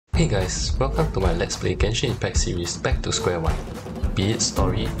Hey guys, welcome to my Let's Play Genshin Impact series Back to Square One. Be it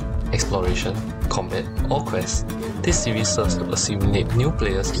story, exploration, combat, or quest, this series serves to assimilate new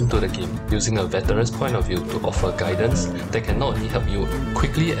players into the game using a veteran's point of view to offer guidance that can not only help you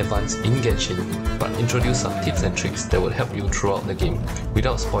quickly advance in Genshin, but introduce some tips and tricks that would help you throughout the game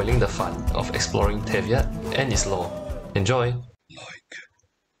without spoiling the fun of exploring Teviat and its lore. Enjoy! Like,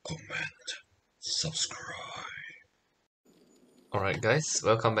 comment, subscribe. Alright guys,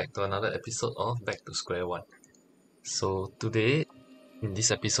 welcome back to another episode of Back to Square One. So today, in this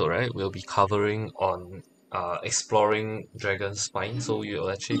episode, right, we'll be covering on exploring Dragonspine. So you'll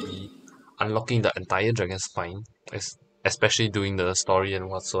actually be unlocking the entire Dragonspine, especially doing the story and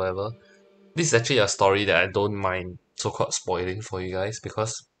whatsoever. This is actually a story that I don't mind so-called spoiling for you guys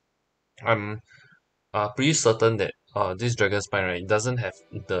because I'm pretty certain that this Dragonspine, right, doesn't have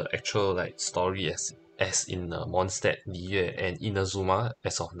the actual like story as in Mondstadt, Liyue, and Inazuma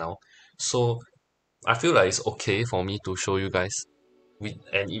as of now. So I feel like it's okay for me to show you guys,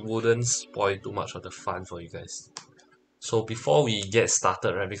 and it wouldn't spoil too much of the fun for you guys. So before we get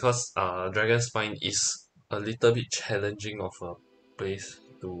started, right, because Dragonspine is a little bit challenging of a place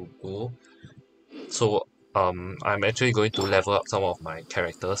to go, so I'm actually going to level up some of my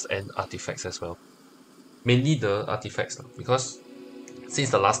characters and artifacts as well. Mainly the artifacts, because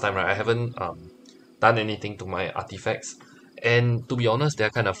since the last time, right, I haven't done anything to my artifacts, and to be honest,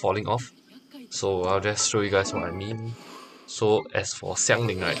 they're kind of falling off. So I'll just show you guys what I mean. So as for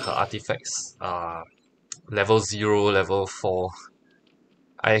Xiangling, right, her artifacts are level 0, level 4.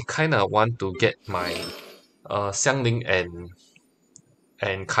 I kind of want to get my Xiangling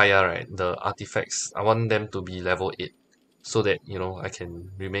and Kaya, right, the artifacts, I want them to be level 8 so that, you know, I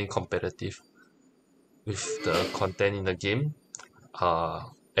can remain competitive with the content in the game.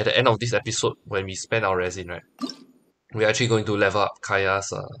 At the end of this episode, when we spend our resin, right, we're actually going to level up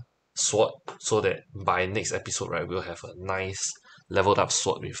Kaya's sword so that by next episode, right, we'll have a nice leveled up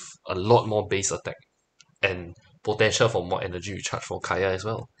sword with a lot more base attack and potential for more energy recharge for Kaya as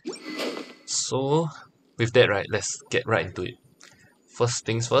well. So with that, right, let's get right into it. First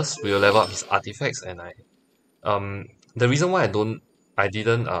things first, we'll level up his artifacts, and the reason why I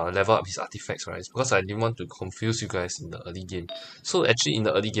didn't level up his artifacts, right, is because I didn't want to confuse you guys in the early game. So actually in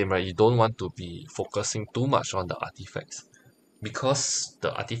the early game, right, you don't want to be focusing too much on the artifacts, because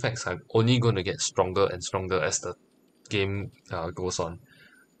the artifacts are only going to get stronger and stronger as the game goes on.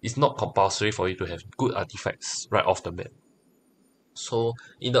 It's not compulsory for you to have good artifacts right off the bat. So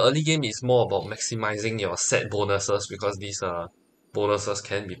in the early game, it's more about maximizing your set bonuses, because these bonuses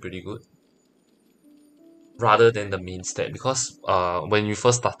can be pretty good, rather than the main stat, because when you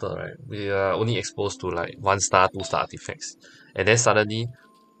first started, right, we are only exposed to like 1-star, 2-star artifacts, and then suddenly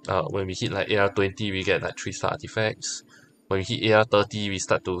when we hit like AR20, we get like 3-star artifacts. When we hit AR30, we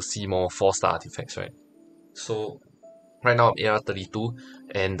start to see more 4-star artifacts, right? So right now I'm AR32,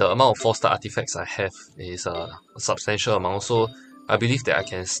 and the amount of 4-star artifacts I have is a substantial amount, so I believe that I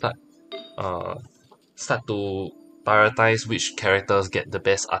can start to prioritize which characters get the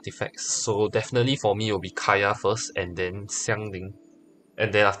best artifacts. So definitely for me it will be Kaya first, and then Xiangling,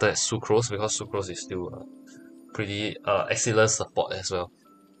 and then after that Sucrose, because Sucrose is still a pretty excellent support as well.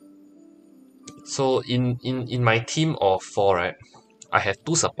 So in my team of 4, right, I have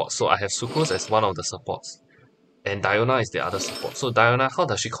 2 supports. So I have Sucrose as one of the supports, and Diona is the other support. So Diona, how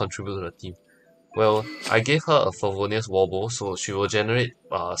does she contribute to the team? Well, I gave her a Favonius Wobble, so she will generate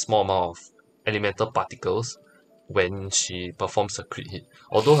a small amount of elemental particles when she performs a crit hit.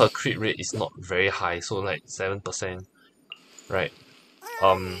 Although her crit rate is not very high, so like 7%, right?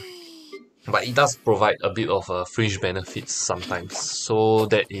 But it does provide a bit of fringe benefits sometimes. So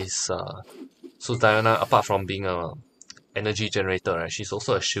that is so Diana, apart from being a energy generator, right, she's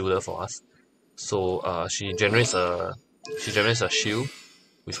also a shielder for us. So she generates a shield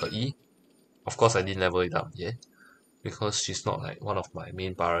with her E. Of course, I didn't level it up yet because she's not like one of my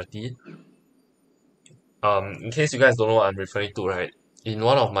main priority. In case you guys don't know what I'm referring to, right, in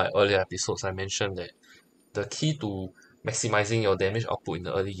one of my earlier episodes, I mentioned that the key to maximizing your damage output in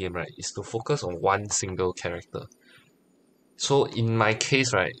the early game, right, is to focus on one single character. So in my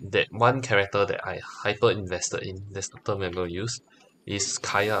case, right, that one character that I hyper invested in, that's the term I'm going to use, is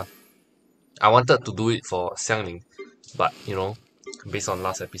Kaya. I wanted to do it for Xiangling, but you know, based on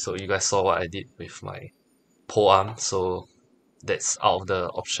last episode, you guys saw what I did with my pole arm, so that's out of the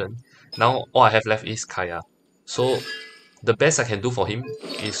option. Now all I have left is Kaya. So the best I can do for him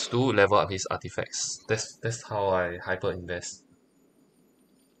is to level up his artifacts. That's how I hyper invest.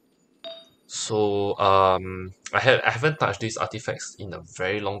 So I haven't touched these artifacts in a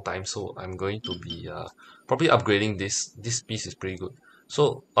very long time, so I'm going to be probably upgrading this. This piece is pretty good.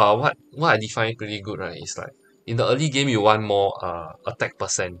 So what I define pretty good, right, is like in the early game you want more attack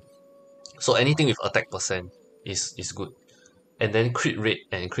percent. So anything with attack percent is good. And then crit rate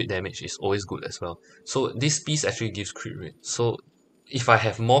and crit damage is always good as well. So this piece actually gives crit rate. So if I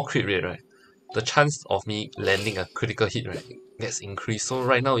have more crit rate, right, the chance of me landing a critical hit, right, gets increased. So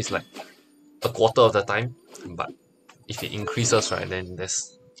right now it's like a quarter of the time, but if it increases, right, then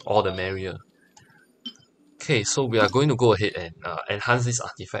that's all the merrier. Okay, so we are going to go ahead and enhance this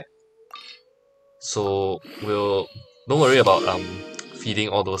artifact. So we'll don't worry about feeding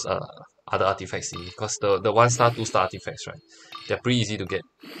all those other artifacts in, because the 1 star 2 star artifacts, right, they're pretty easy to get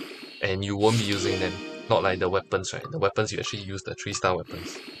and you won't be using them. Not like the weapons, right? The weapons you actually use the 3 star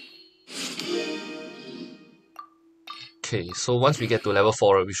weapons. Okay, so once we get to level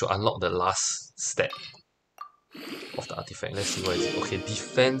 4, right, we should unlock the last step of the artifact. Let's see what is it. Okay,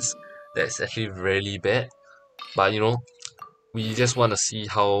 defense, that's actually really bad. But you know, we just want to see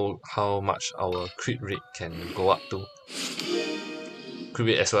how much our crit rate can go up to. Crit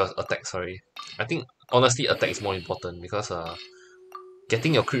rate as well as attack, sorry. I think honestly attack is more important because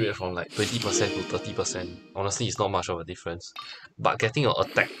getting your crit rate from like 20% to 30%, honestly is not much of a difference. But getting your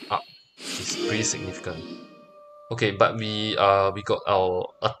attack up is pretty significant. Okay, but we got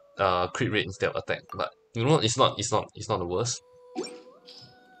our crit rate instead of attack, but you know it's not the worst.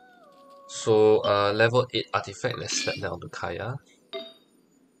 So level 8 artifact, let's step down to Kaya.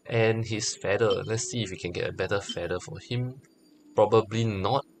 And his feather, let's see if we can get a better feather for him. Probably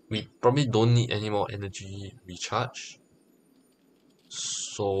not. We probably don't need any more energy recharge.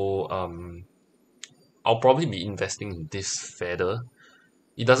 So I'll probably be investing in this feather.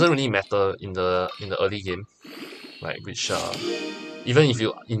 It doesn't really matter in the early game, like which even if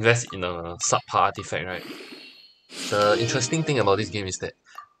you invest in a subpar artifact, right? The interesting thing about this game is that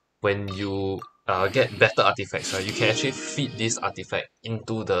when you get better artifacts, right, you can actually feed this artifact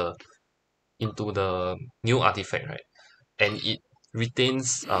into the new artifact, right, and it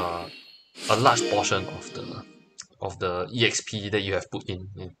retains a large portion of the EXP that you have put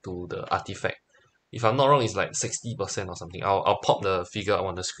into the artifact. If I'm not wrong, it's like 60% or something. I'll pop the figure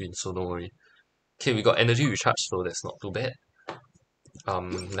on the screen, so don't worry. Okay, we got energy recharge, so that's not too bad.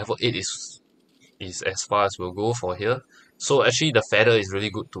 Level 8 is as far as we'll go for here. So actually the feather is really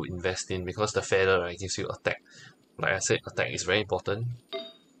good to invest in because the feather, right, gives you attack. Like I said, attack is very important.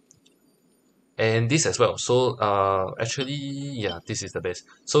 And this as well. So actually, yeah, this is the best.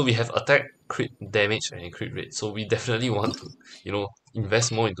 So we have attack, crit damage, and crit rate. So we definitely want to,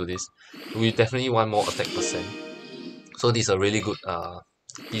 invest more into this. We definitely want more attack percent. So this is a really good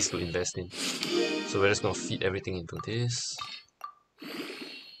piece to invest in. So we're just gonna feed everything into this.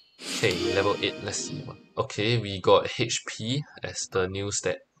 Okay, level 8, let's see. Okay, we got HP as the new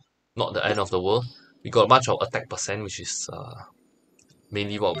stat. Not the end of the world. We got a bunch of attack percent, which is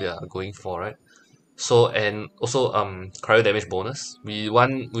mainly what we are going for, right? So and also cryo damage bonus. We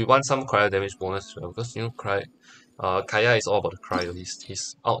want some cryo damage bonus as well, because Kaya is all about the cryo.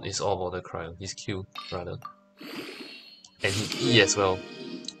 His out is all about the cryo. His Q rather. And his E as well.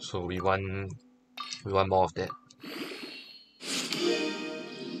 So we want more of that.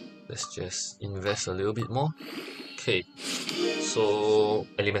 Let's just invest a little bit more. Okay, so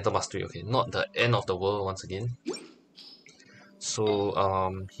elemental mastery. Okay, not the end of the world once again. So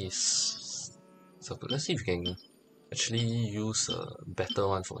let's see if we can actually use a better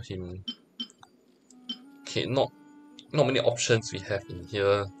one for him. Okay, not many options we have in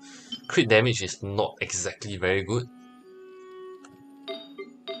here. Crit damage is not exactly very good.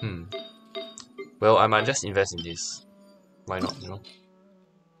 Well, I might just invest in this. Why not?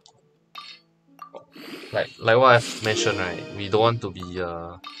 Like what I've mentioned, right? We don't want to be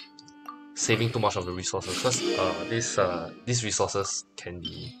saving too much of the resources, because these resources can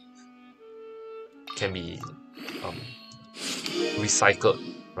be um, recycled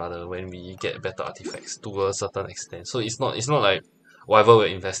rather when we get better artifacts to a certain extent. So it's not like whatever we're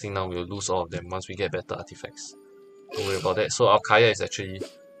investing now we'll lose all of them once we get better artifacts. Don't worry about that. So our Kaya is actually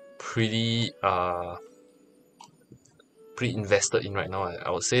pretty invested in right now. I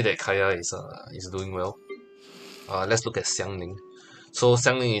would say that Kaya is doing well. Let's look at Xiangling. So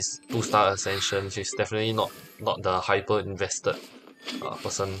Xiangling is 2 star ascension. She's definitely not the hyper invested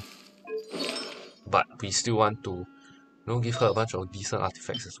person, but we still want to give her a bunch of decent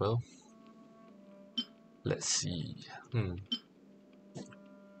artifacts as well. Let's see.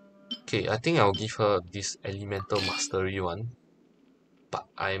 Okay, I think I'll give her this elemental mastery one, but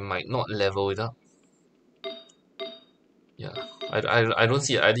I might not level it up. Yeah, I don't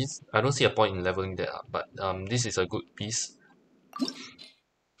see I don't see a point in leveling that up, but this is a good piece.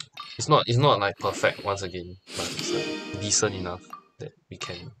 It's not like perfect once again, but it's decent enough. that we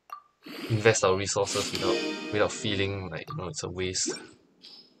can invest our resources without feeling like it's a waste.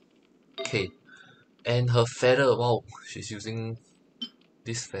 Okay, and her feather, wow, she's using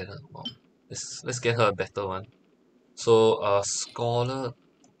this feather. Wow, let's get her a better one. So scholar,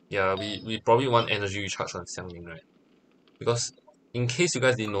 yeah, we probably want energy recharge on Xiangling, right? Because in case you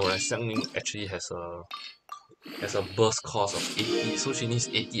guys didn't know, right, Xiangling actually has a burst cost of 80, so she needs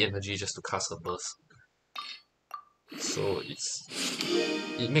 80 energy just to cast her burst. So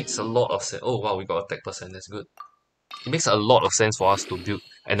it makes a lot of sense. Oh wow, we got attack percent, that's good. It makes a lot of sense for us to build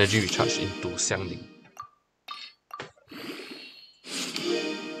energy recharge into Xiangling.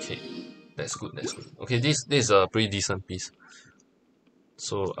 Okay, that's good, that's good. Okay, this is a pretty decent piece.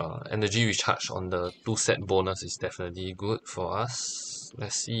 So energy recharge on the 2 set bonus is definitely good for us.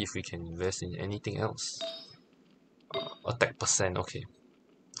 Let's see if we can invest in anything else. Attack percent, okay.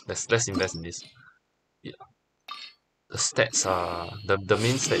 Let's invest in this. Yeah. The stats are the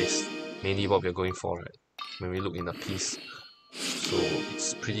main stat is mainly what we're going for, right? When we look in the piece. So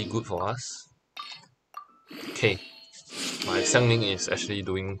it's pretty good for us. Okay. My Xiangling is actually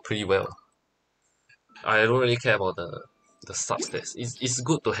doing pretty well. I don't really care about the substats. It's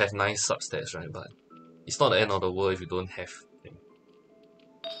good to have nice substats, right? But it's not the end of the world if you don't have them.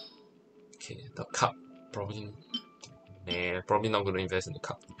 Okay, the cup probably probably not gonna invest in the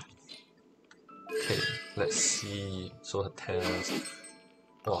cup. Okay, let's see. So her talents.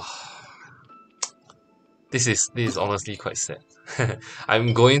 Wow. This is honestly quite sad.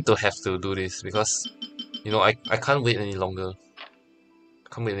 I'm going to have to do this because I can't wait any longer.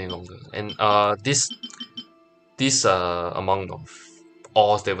 Can't wait any longer. And this amount of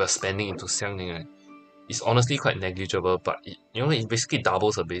ores that we're spending into Xiangling, right, is honestly quite negligible, but it basically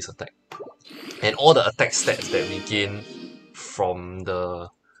doubles her base attack. And all the attack stats that we gain from the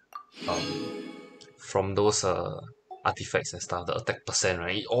from those artifacts and stuff, the attack percent,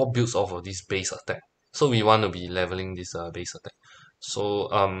 right, it all builds off of this base attack. So we want to be leveling this base attack. So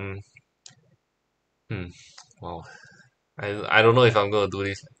wow. I don't know if I'm gonna do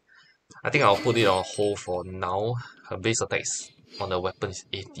this. I think I'll put it on hold for now. Her base attack on the weapon is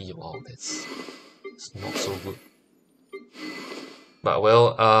 80. Wow, it's not so good. But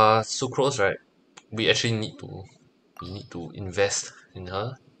well, sucrose, right? We actually need to invest in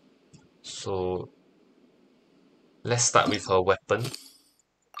her. So let's start with her weapon.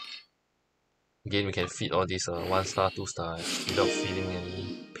 Again, we can feed all these 1 star, 2 star without feeling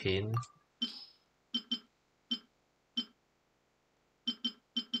any pain.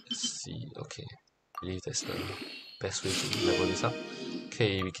 Let's see. Okay, I believe that's the best way to level this up.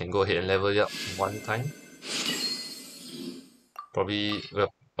 Okay, we can go ahead and level it up 1 time. Probably well.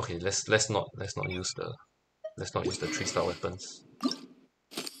 Okay, let's not use the 3-star weapons.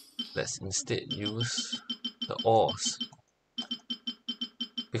 Let's instead use the ores.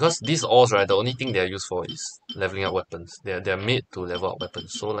 Because these ores, right, the only thing they're used for is leveling up weapons. They're made to level up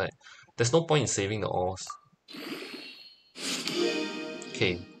weapons. So like there's no point in saving the ores.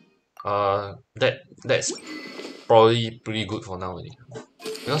 Okay. That's probably pretty good for now already.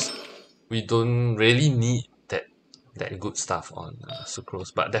 Because we don't really need that good stuff on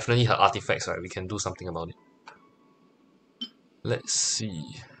sucrose, but definitely her artifacts, right, we can do something about it. Let's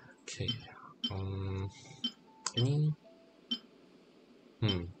see. Okay. Any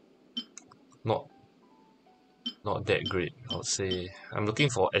not that great, I would say. I'm looking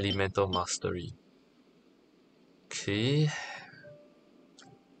for elemental mastery. Okay.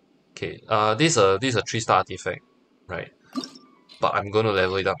 Okay. This is a 3-star artifact, right? But I'm gonna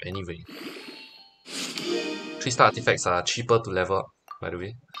level it up anyway. 3-star artifacts are cheaper to level up, by the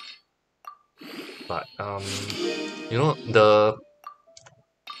way. But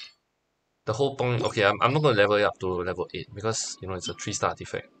the whole point. Okay, I'm not gonna level it up to level 8 because it's a 3-star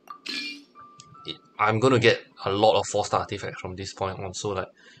artifact. I'm gonna get a lot of 4-star artifacts from this point on. So like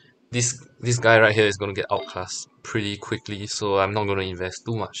this guy right here is gonna get outclassed pretty quickly. So I'm not gonna invest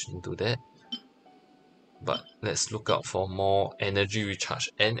too much into that. But let's look out for more energy recharge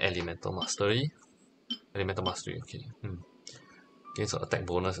and elemental mastery. Elemental mastery, okay. Gains an attack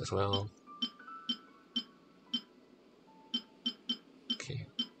bonus as well. Okay.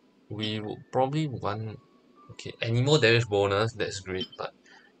 We would probably want animal damage bonus, that's great, but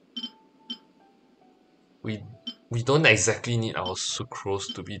we don't exactly need our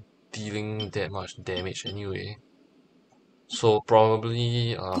sucrose to be dealing that much damage anyway. So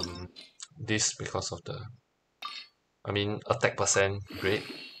probably this because of attack percent, great.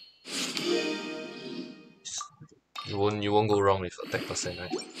 You won't go wrong with attack percent,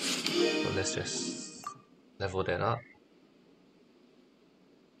 right? So let's just level that up.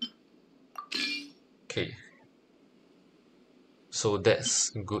 Okay. So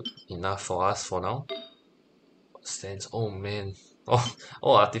that's good enough for us for now. Stands. Oh man. Oh,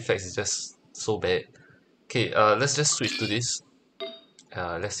 all artifacts is just so bad. Okay, let's just switch to this.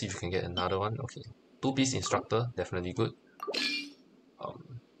 Let's see if we can get another one. Okay. 2-piece instructor, definitely good.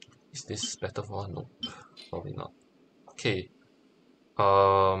 Is this better for one? Nope, probably not. Okay.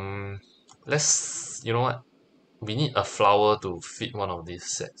 Let's, you know what? We need a flower to fit one of these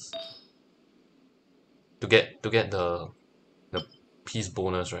sets. To get the piece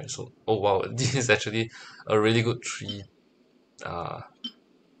bonus, right? So, oh wow, this is actually a really good uh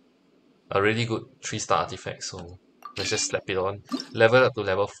a really good 3-star artifact. So let's just slap it on. Level up to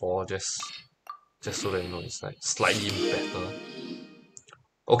level 4, just so that you know it's like slightly better.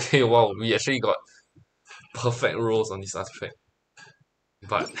 Okay, wow, we actually got perfect rolls on this artifact,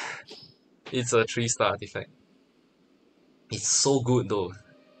 but it's a 3-star artifact. It's so good though.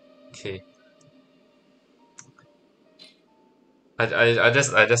 Okay, I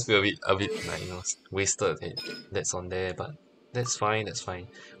just feel a bit like, you know, wasted that that's on there, but that's fine, that's fine.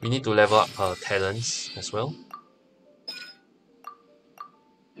 We need to level up her talents as well.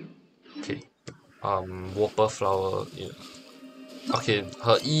 Okay, Whopper Flower, yeah. Okay,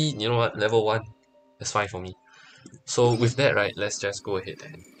 her E, you know what, level 1, that's fine for me. So with that, right, let's just go ahead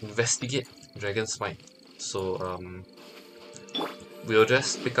and investigate Dragonspine. So we'll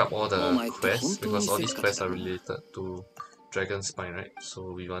just pick up all the quests because all these quests are related to Dragonspine, right?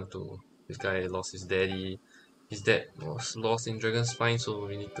 So we want to. This guy lost his daddy. His dad was lost in Dragonspine, so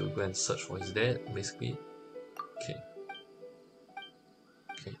we need to go and search for his dad, basically. Okay.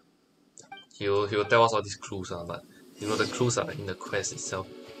 Okay. He'll tell us all these clues, but you know the clues are in the quest itself.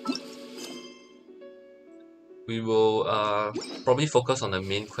 We will probably focus on the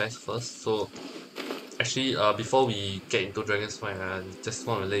main quest first. So actually, before we get into Dragonspine, I just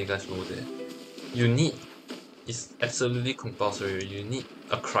want to let you guys know that you need, it's absolutely compulsory, you need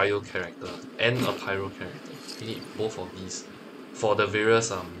a cryo character and a pyro character. You need both of these for the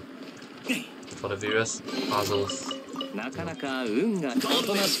various puzzles. Let's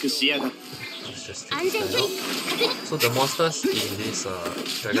just take this guy out. So the monsters in this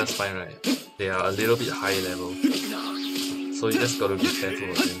Dragonspine, right, they are a little bit high level. So you just gotta be careful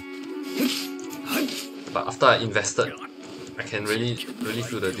of them. But after I invested, I can really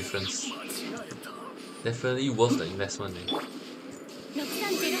feel the difference. Definitely worth the investment, man.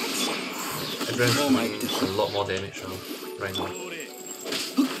 Adren's doing a lot more damage now, right now.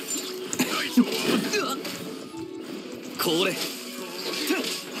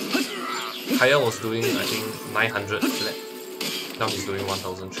 Kaya was doing, I think, 900 flat. Now he's doing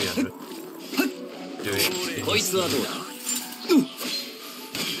 1300.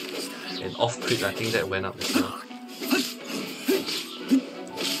 And off crit, I think that went up as well.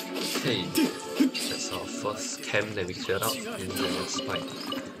 Okay, that's our first camp that we cleared out in the spike.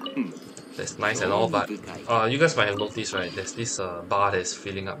 That's nice and all, but you guys might have noticed, right, there's this bar that's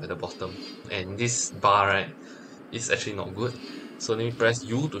filling up at the bottom, and this bar, right, is actually not good. So let me press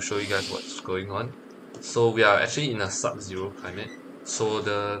U to show you guys what's going on. So we are actually in a sub-zero climate, so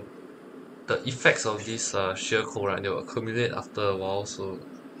the effects of this shear cold, right, they will accumulate after a while, so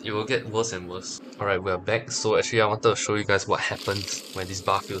it will get worse and worse. Alright, we're back. So actually I wanted to show you guys what happens when this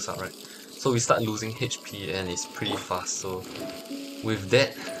bar fills up, right? So we start losing HP and it's pretty fast. So with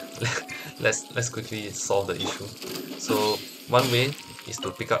that, let's quickly solve the issue. So one way is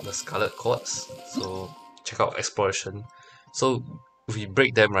to pick up the Scarlet Quartz. So check out Exploration. So if we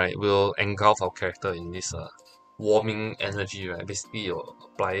break them, right, we'll engulf our character in this warming energy, right? Basically you'll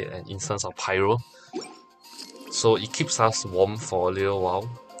apply an instance of pyro. So it keeps us warm for a little while.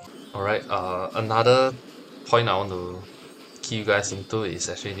 Alright, another point I want to key you guys into is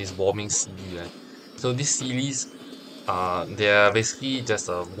actually this warming CD, right? So these CDs, they are basically just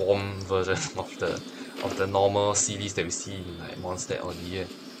a warm version of the normal CDs that we see in like Mondstadt or Liyue.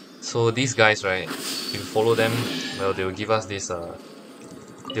 So these guys, right, if you follow them, well, they will give us this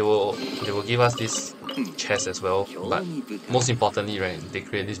they will give us this chest as well, but most importantly, right, they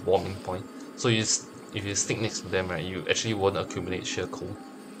create this warming point. So if you stick next to them, right, you actually won't accumulate sheer cold.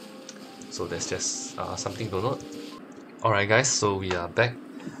 So that's just something to note. Alright guys, so we are back.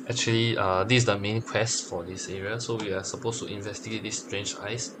 Actually, this is the main quest for this area, so we are supposed to investigate this strange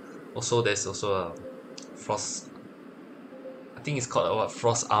ice. Also, there's also a frost, I think it's called what,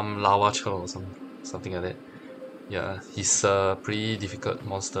 frost arm lava churl or something like that. Yeah, he's a pretty difficult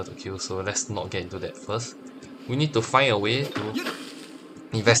monster to kill, so let's not get into that first. We need to find a way to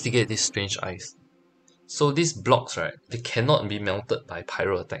investigate this strange ice. So these blocks, right, they cannot be melted by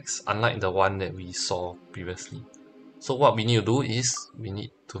pyro attacks, unlike the one that we saw previously. So what we need to do is we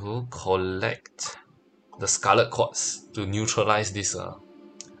need to collect the Scarlet Quartz to neutralize this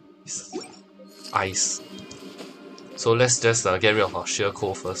ice. So let's just get rid of our sheer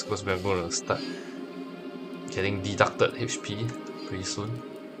cold first, because we're going to start getting deducted HP pretty soon.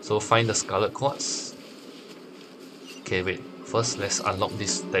 So find the Scarlet Quartz. Okay, wait. First, let's unlock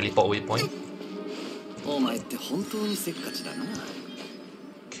this teleport waypoint.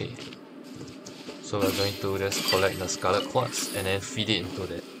 Okay. So we're going to just collect the Scarlet Quartz and then feed it into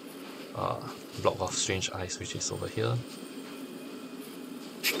that block of strange ice, which is over here.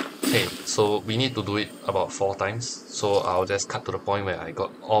 Okay, so we need to do it about 4 times. So I'll just cut to the point where I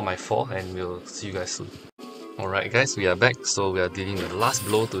got all my 4 and we'll see you guys soon. Alright guys, we are back. So we are dealing the last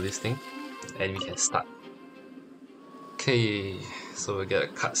blow to this thing and we can start. Okay, so we get a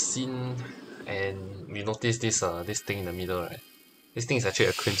cutscene and we notice this this thing in the middle, right? This thing is actually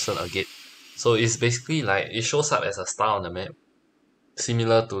a crimson agate. So it's basically like, it shows up as a star on the map,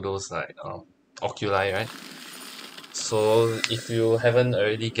 similar to those like oculi, right? So if you haven't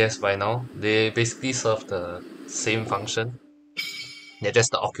already guessed by now, they basically serve the same function. They're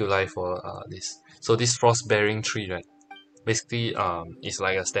just the oculi for this. So this frost-bearing tree, right? Basically, it's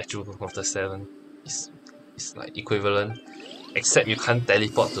like a statue of the 7. It's like equivalent, except you can't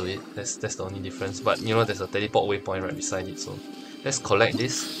teleport to it. That's the only difference. But you know, there's a teleport waypoint right beside it. So let's collect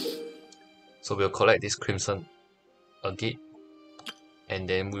this. So we'll collect this crimson agate, and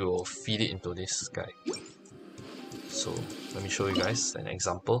then we will feed it into this guy. So let me show you guys an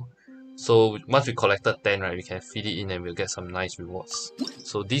example. So once we collected 10, right, we can feed it in and we'll get some nice rewards.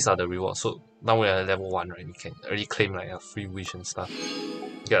 So these are the rewards. So now we're at level 1, right? We can already claim like a free wish and stuff.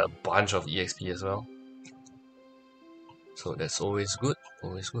 Get a bunch of EXP as well. So that's always good,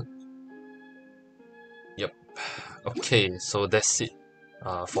 always good. Yep. Okay, so that's it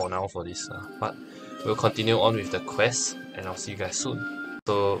for now for this part. We'll continue on with the quest and I'll see you guys soon.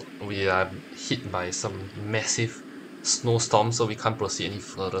 So we are hit by some massive snowstorm, so we can't proceed any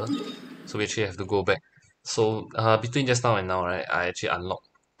further. So we actually have to go back. So between just now and now, right, I actually unlocked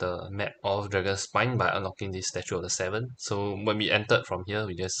the map of Dragonspine by unlocking this statue of the 7. So when we entered from here,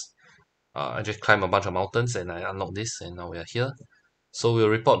 we just I just climbed a bunch of mountains and I unlocked this, and now we are here. So we'll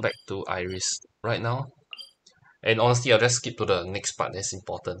report back to Iris right now. And honestly, I'll just skip to the next part that's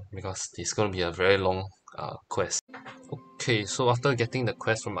important because it's going to be a very long quest. Okay, so after getting the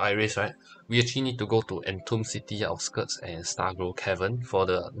quest from Iris, right, we actually need to go to Entomb City outskirts and Stargrove Cavern for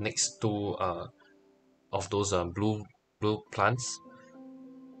the next 2 of those blue plants.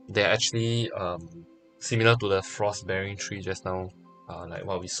 They're actually similar to the frost-bearing tree just now, like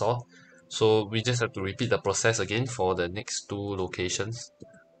what we saw. So we just have to repeat the process again for the next 2 locations.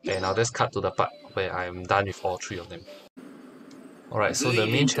 And I'll just cut to the part where I'm done with all 3 of them. Alright, so the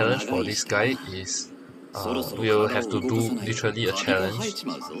main challenge for this guy is we'll have to do literally a challenge,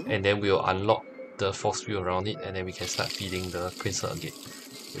 and then we'll unlock the force field around it, and then we can start feeding the crimson again.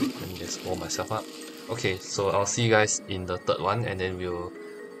 Wait, let me just warm myself up. Okay, so I'll see you guys in the 3rd one, and then we'll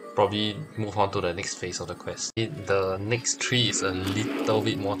probably move on to the next phase of the quest. The next tree is a little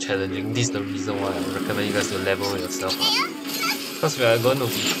bit more challenging. This is the reason why I recommend you guys to level yourself up. Because we are going to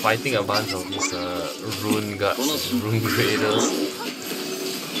be fighting a bunch of these rune guards and rune graders.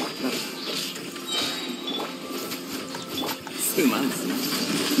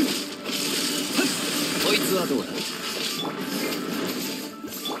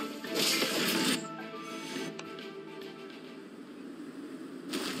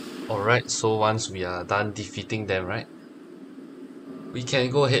 Alright, so once we are done defeating them, right, we can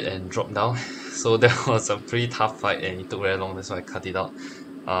go ahead and drop down. So that was a pretty tough fight and it took very long, that's why I cut it out.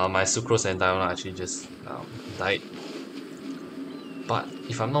 My Sucrose and Diona actually just died. But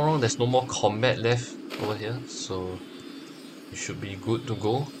if I'm not wrong, there's no more combat left over here, so we should be good to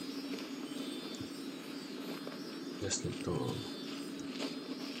go. Just need to...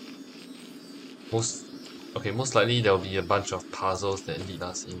 most likely there will be a bunch of puzzles that lead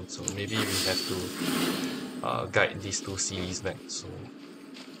us in, so maybe we have to guide these 2 series back. So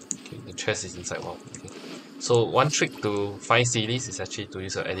okay, the chest is inside. Wow. Okay. So one trick to find series is actually to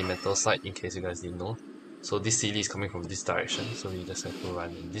use an elemental sight, in case you guys didn't know. So this series is coming from this direction, so we just have to run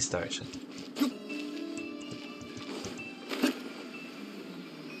in this direction.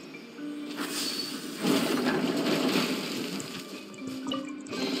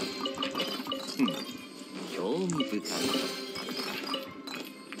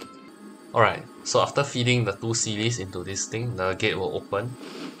 Alright, so after feeding the 2 series into this thing, the gate will open.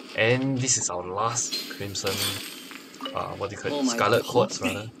 And this is our last crimson, what do you call it? Scarlet Quartz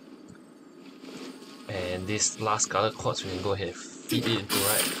rather. And this last Scarlet Quartz we can go ahead and feed it into,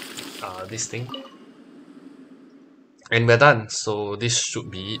 right, this thing. And we're done. So this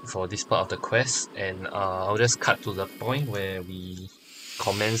should be it for this part of the quest, and I'll just cut to the point where we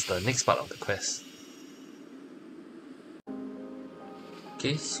commence the next part of the quest.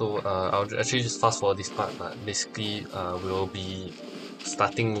 Okay, so I'll actually just fast forward this part, but basically we'll be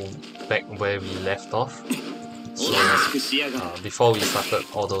starting back where we left off. So before we started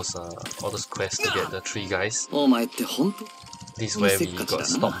all those quests to get the 3 guys, this is where we got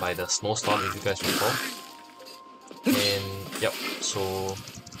stopped by the snowstorm, if you guys recall. And yep, so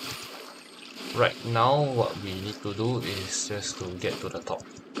right now what we need to do is just to get to the top.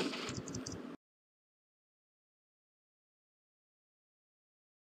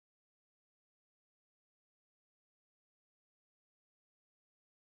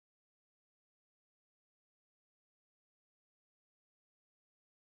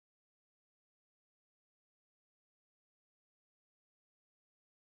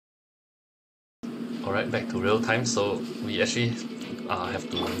 Alright, back to real time, so we actually have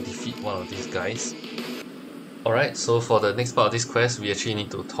to defeat one of these guys. Alright, so for the next part of this quest, we actually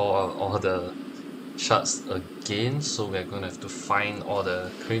need to thaw out all the shards again, so we're gonna have to find all the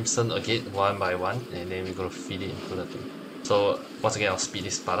crimson agate one by one, and then we're gonna feed it into the thing. So once again, I'll speed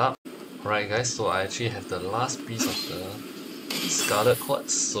this part up. Alright guys, so I actually have the last piece of the scarlet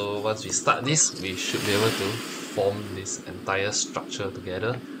quartz, so once we start this, we should be able to form this entire structure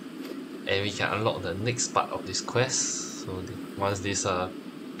together, and we can unlock the next part of this quest. So once these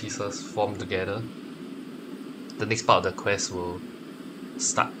pieces form together, the next part of the quest will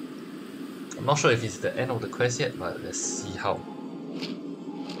start. I'm not sure if it's the end of the quest yet, but let's see how.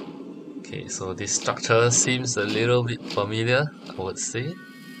 Okay, so this structure seems a little bit familiar, I would say.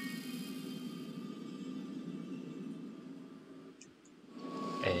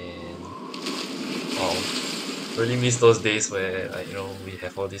 And really miss those days where, like, you know, we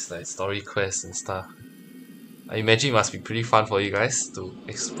have all these like story quests and stuff. I imagine it must be pretty fun for you guys to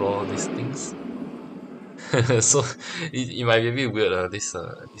explore these things. So it might be a bit weird. This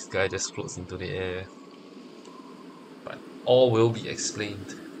guy just floats into the air, but all will be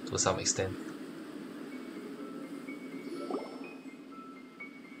explained to some extent.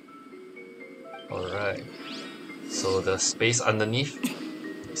 Alright, so the space underneath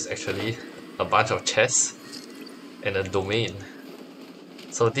is actually a bunch of chests and a domain.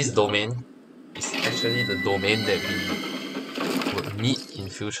 So this domain is actually the domain that we would need in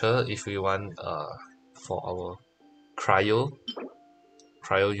future if we want for our cryo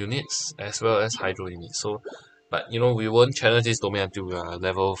units as well as hydro units. So, but you know, we won't challenge this domain until we are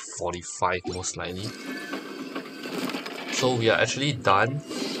level 45 most likely. So we are actually done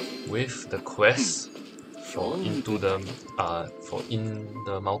with the quest for into the in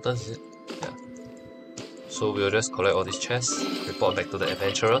the mountains, is it? Yeah. So we'll just collect all these chests, report back to the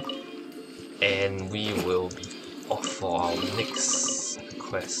adventurer, and we will be off for our next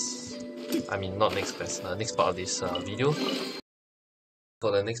quest. I mean, not next quest, next part of this video.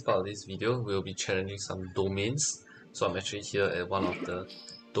 For the next part of this video, we'll be challenging some domains. So I'm actually here at one of the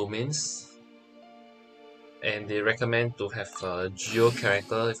domains, and they recommend to have a geo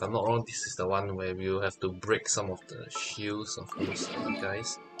character. If I'm not wrong, this is the one where we'll have to break some of the shields of those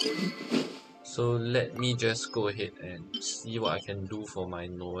guys. So let me just go ahead and see what I can do for my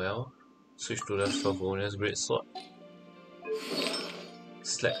Noelle. Switch to the Favonius Greatsword.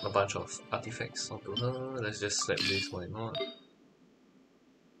 Slap a bunch of artifacts onto her. Let's just slap this, why not?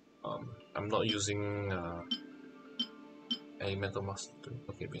 I'm not using Elemental Master.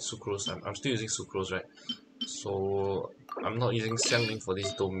 Okay, but Sucrose. I'm still using Sucrose, right? So I'm not using Xiangling for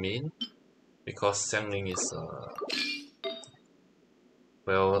this domain because Xiangling is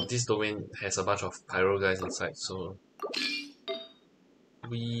well, this domain has a bunch of pyro guys inside, so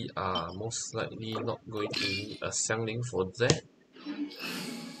we are most likely not going to need a Xiangling for that.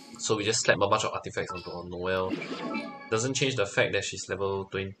 So we just slap a bunch of artifacts onto our Noelle. Doesn't change the fact that she's level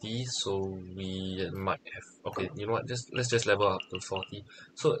 20, so we might have... Okay, you know what, let's just level up to 40.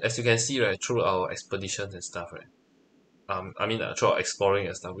 So as you can see, right, through our expeditions and stuff, right, I mean through our exploring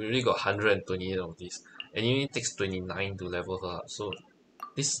and stuff, we really got 128 of these, and it only takes 29 to level her up, so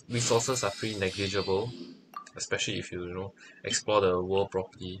these resources are pretty negligible, especially if you know, explore the world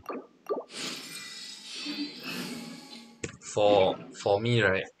properly. For me,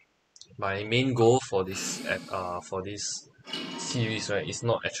 right, my main goal for this series, right, is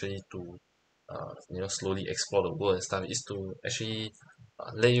not actually to you know, slowly explore the world and stuff. Is to actually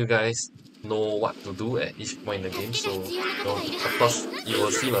let you guys know what to do at each point in the game. So you know, of course it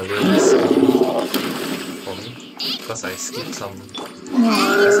will seem a little bit slow for me because I skipped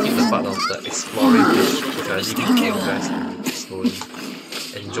the part of the exploring, which I leave for you guys to slowly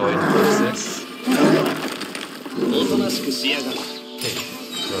enjoy the process. Okay,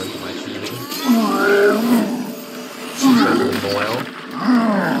 going to my healing. Switch back to Noel.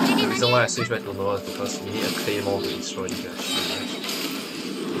 The reason why I switch back to Noel is because we need a claymore to destroy the guy.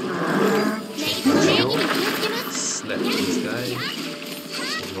 Change to Geo. Slap this guy.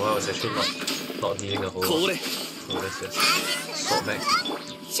 Noel is actually not dealing a whole lot. So let's just swap back.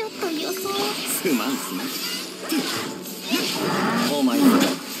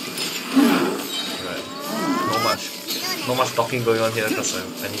 Right. Not much talking going on here because I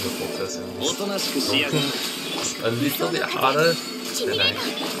need to focus on this. It's a little bit harder than I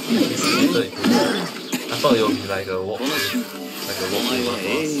anticipated it to be. I thought it would be like a walkthrough, like a walkover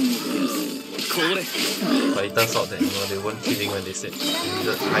for us. But it turns out that they weren't kidding when they said they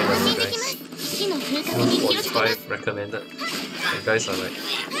needed high level guys. 45 recommended. The guys are like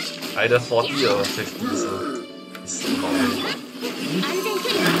either 40 or 50, so it's not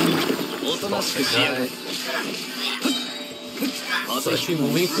really. So actually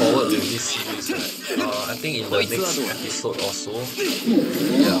moving forward with this series, right, I think in the next episode or so,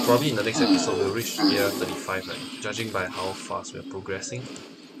 yeah, probably in the next episode we'll reach year 35, right, judging by how fast we're progressing.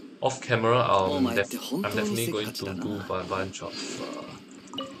 Off camera, I'm definitely going to do a bunch of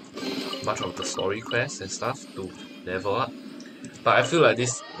the story quests and stuff to level up. But I feel like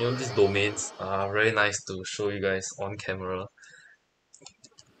these domains are very nice to show you guys on camera.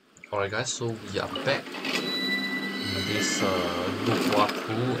 Alright guys, so we are back in this Liyue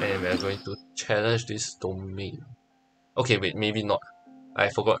pool and we are going to challenge this domain. Okay, wait, maybe not. I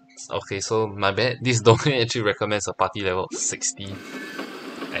forgot. Okay, so my bad. This domain actually recommends a party level of 60.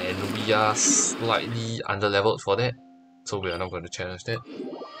 And we are slightly under leveled for that. So we are not going to challenge that.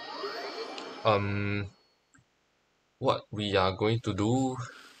 What we are going to do...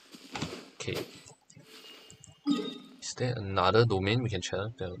 Okay. Is there another domain we can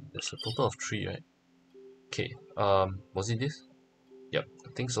challenge? There's a total of 3, right? Okay, was it this? Yep, I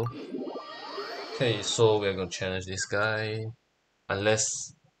think so. Okay, so we're gonna challenge this guy.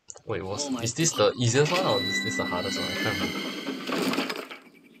 Unless... Wait, is this the easiest one or is this the hardest one? I can't remember.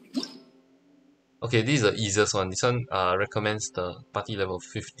 Okay, this is the easiest one. This one recommends the party level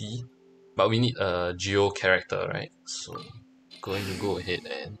 50. But we need a Geo character, right? So, going to go ahead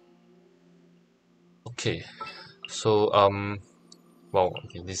and... Okay, so wow,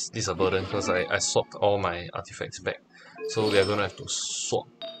 okay, this is a burden because I swapped all my artifacts back. So we are gonna have to swap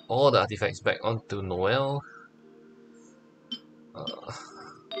all the artifacts back onto Noel.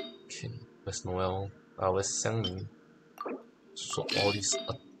 Okay, where's Noel? Where's Xiangning? Swap all these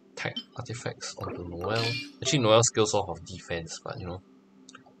attack artifacts onto Noel. Actually, Noel scales off of defense, but you know,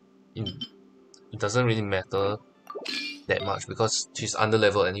 it doesn't really matter that much because she's under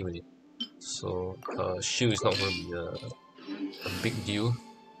level anyway. So her shield is not going to be a big deal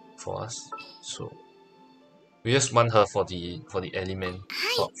for us. So we just want her for the element,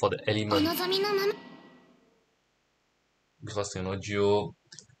 for the element, because you know Geo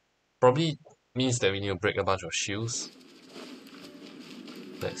probably means that we need to break a bunch of shields.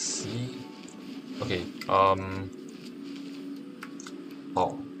 Let's see. Okay,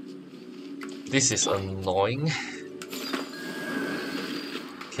 wow, this is annoying.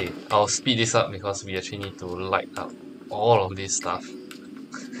 Okay, I'll speed this up because we actually need to light up all of this stuff.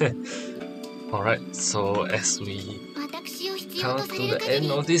 Alright, so as we come to the end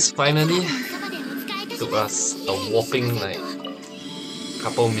of this finally, took us a whopping like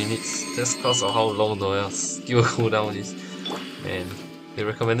couple minutes just because of how long the skill cooldown is. And they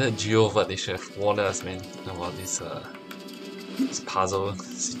recommended Geo, but they should have warned us, man, about this puzzle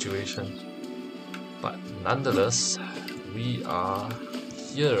situation. But nonetheless, we are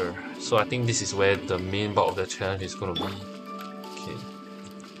here. So I think this is where the main bulk of the challenge is gonna be. Okay.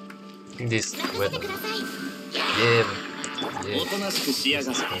 I think this is where the this is where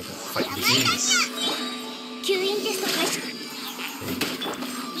the fight begins.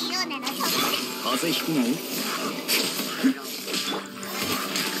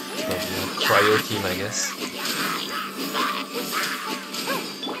 Cryo team, I guess.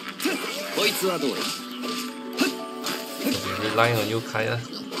 We're relying on you, Kaya.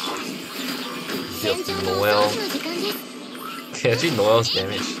 Build Noel. Okay, actually Noel's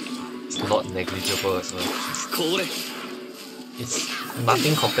damage is not negligible as well. It's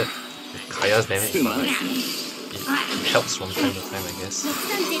nothing compared to Kaya's damage, but like, it helps from time to time, I guess.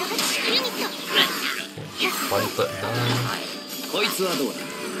 Okay, 1/3 done.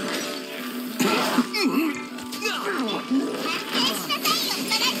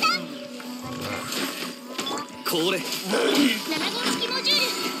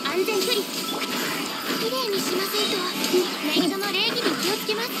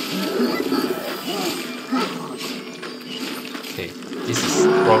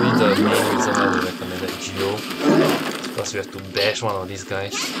 probably the main reason why we recommended Geo, because we have to bash one of these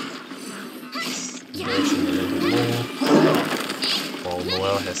guys. Bash him a little bit more. While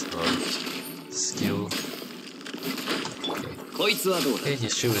Noel has a skill. Okay,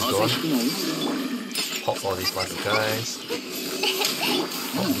 his shield is gone. Pop all these bunch of guys.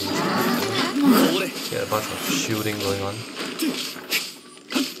 Get a bunch of shielding going on.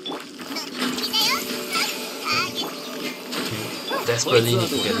 Desperately need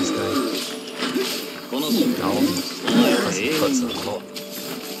to get this guy down because he hurts a lot.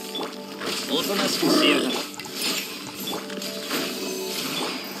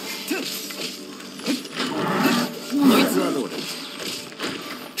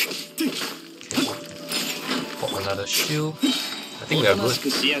 Pop another shield. I think we are good.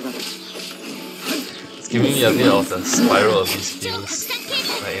 It's giving me a bit of the spiral abyss feels.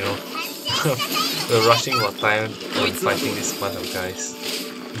 Like, you know, we're rushing for time when fighting this bunch of guys.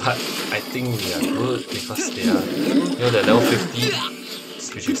 But I think we are good because they are, you know, they're level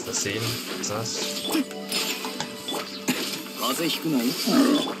 50, which is the same as us.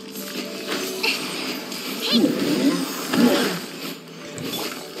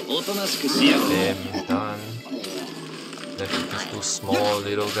 Damn, he's done. Left with these two small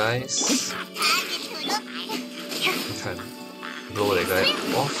little guys. We can blow that guy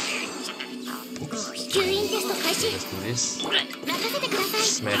off. Oops. Let's do this.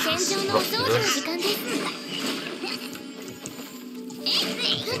 Smash his rock pillars.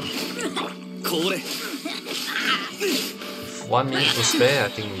 Okay. With 1 minute to spare, I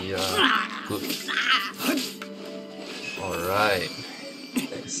think we are good. Alright.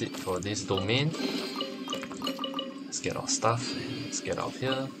 That's it for this domain. Let's get our stuff. Let's get out of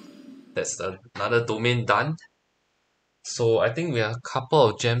here. That's another domain done. So I think we are a couple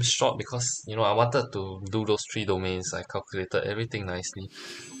of gems short because, you know, I wanted to do those 3 domains. I calculated everything nicely.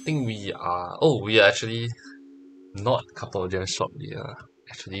 I think we are actually not a couple of gems short. We are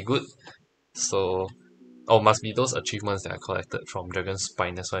actually good. So, must be those achievements that I collected from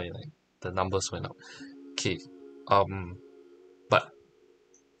Dragonspine. That's why like the numbers went up. Okay. But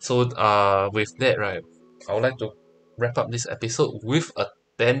so with that, right, I would like to wrap up this episode with a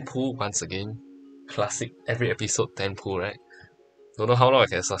 10 pull once again. Classic, every episode 10 pull, right? Don't know how long I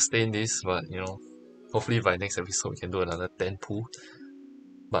can sustain this, but you know, hopefully by next episode we can do another 10 pull.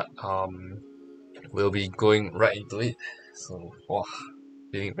 But we'll be going right into it. So wow,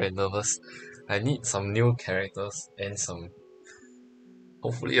 feeling very nervous. I need some new characters and some,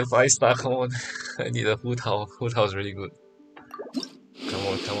 hopefully a 5-star. Come on. I need a Hu Tao. Hu Tao is really good. Come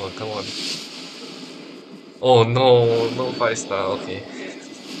on, come on, come on. Oh no, no 5-star. Okay,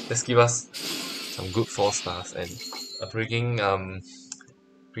 let's give us some good 4 stars and a freaking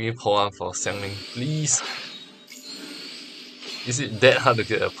Poem for Xiangling, please. Is it that hard to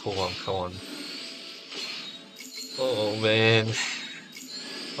get a Poem? Come on. Oh man.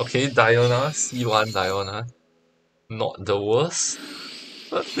 Okay, Diona, C1 Diona. Not the worst.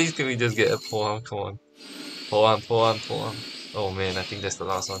 But please can we just get a Poem? Come on. Poem. Oh man, I think that's the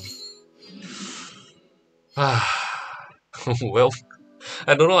last one. Well,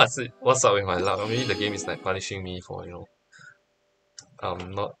 I don't know what's up with my luck. Maybe the game is like punishing me for, you know,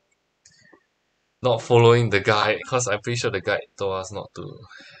 not following the guide, because I'm pretty sure the guide told us not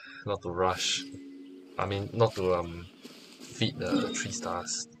to rush. I mean, not to feed the 3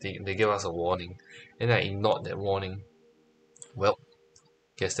 stars. They gave us a warning, and I ignored that warning. Well,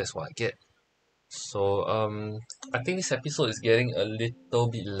 guess that's what I get. So I think this episode is getting a little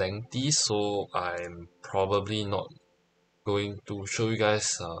bit lengthy, so I'm probably not going to show you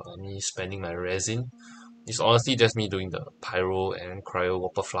guys me spending my resin. It's honestly just me doing the pyro and cryo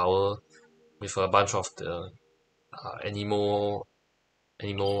whopper flower with a bunch of the animal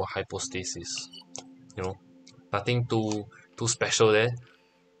hypostasis. You know, nothing too special there.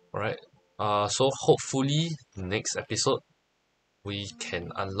 Alright. So hopefully next episode we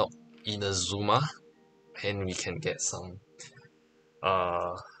can unlock Inazuma and we can get some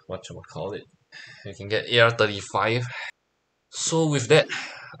whatchamacallit. We can get AR-35. So with that,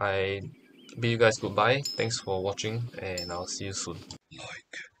 I bid you guys goodbye. Thanks for watching and I'll see you soon.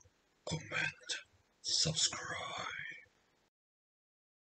 Like, comment, subscribe.